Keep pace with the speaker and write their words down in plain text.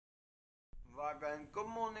Right then, good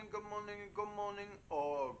morning, good morning, good morning,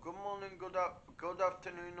 or good morning, good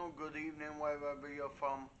afternoon, or good evening, wherever you're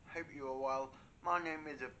from. Hope you are well. My name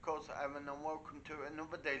is, of course, Evan, and welcome to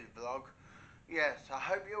another daily vlog. Yes, I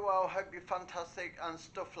hope you're well, hope you're fantastic, and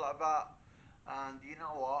stuff like that. And you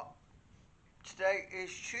know what? Today is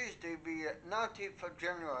Tuesday, the 19th of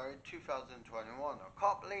January 2021. I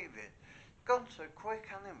can't believe it. It's gone so quick,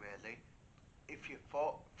 hasn't it, really? If you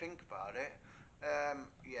think about it.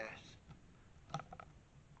 Yes.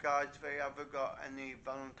 Guys, they haven't got any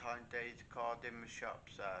Valentine's Day card in the shop,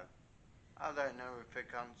 so I don't know if they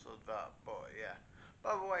cancelled that, but yeah.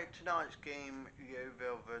 By the way, tonight's game,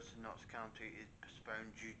 Yeovil versus Notts County, is postponed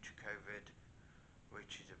due to COVID,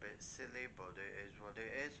 which is a bit silly, but it is what it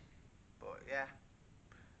is. But yeah.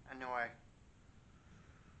 Anyway.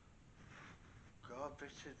 God,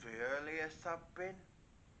 this is the earliest I've been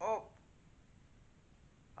up.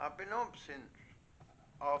 I've been up since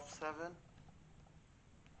 7:30.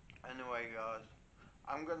 Anyway, guys,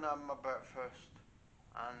 I'm gonna have my breakfast,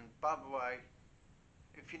 and by the way,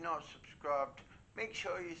 if you're not subscribed, make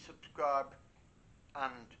sure you subscribe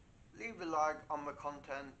and leave a like on the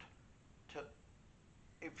content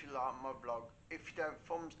if you like my blog. If you don't,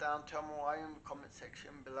 thumbs down, tell me why in the comment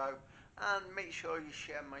section below, and make sure you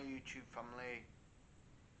share my YouTube family.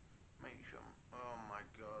 Make sure, oh my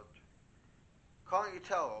god, can't you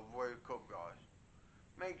tell I've woke up, guys?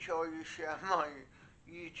 Make sure you share my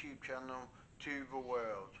YouTube channel to the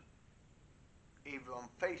world, either on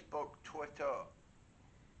Facebook, Twitter,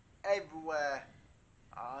 everywhere.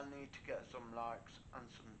 I need to get some likes and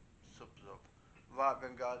some subs up. Right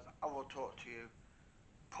then, guys, I will talk to you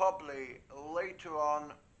probably later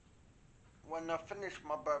on when I finish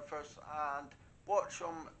my breakfast and watch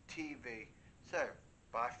some TV. So,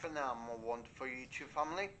 bye for now, my wonderful YouTube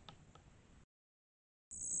family.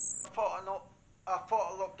 I thought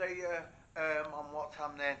I'll update you on what's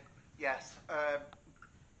happening. Yes,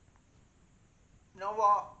 you know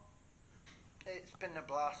what? It's been a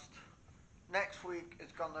blast. Next week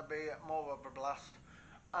is going to be more of a blast.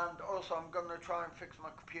 And also I'm going to try and fix my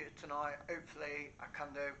computer tonight. Hopefully I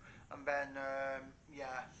can do. And then,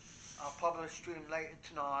 yeah, I'll probably stream later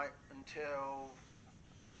tonight until,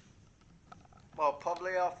 well,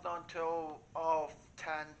 probably after until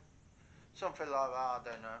 10. Something like that, I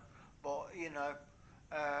don't know. But, you know,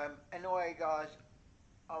 anyway, guys,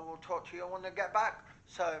 I will talk to you when I get back.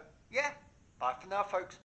 So, yeah, bye for now,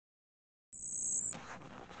 folks.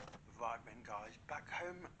 Right then, guys, back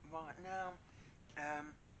home right now.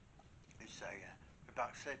 So yeah, we're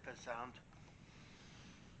back safe and sound.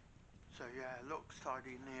 So yeah, looks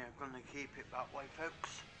tidy in here. Gonna keep it that way,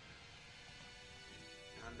 folks.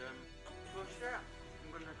 And well, yeah, I'm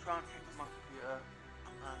gonna try and fix my computer.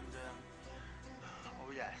 And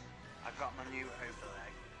oh yes, I got my new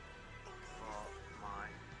overlay for my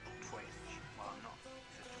Twitch. Well, not for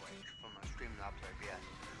Twitch, for my Streamlabs OBS.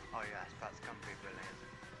 Oh yes, that's gonna be brilliant.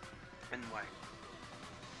 Anyway,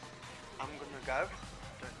 I'm gonna go.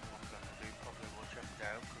 Don't know what I'm gonna do. Probably watch it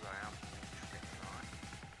out because I am finished it tonight.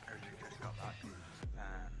 Only just got back.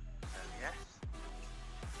 Yes,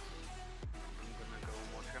 I'm gonna go and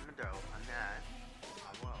watch Emmerdale, and then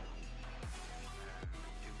I will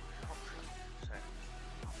do my option. So a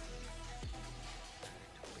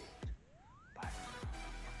little bit back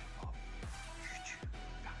of YouTube.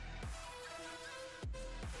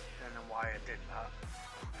 Don't know why I did that.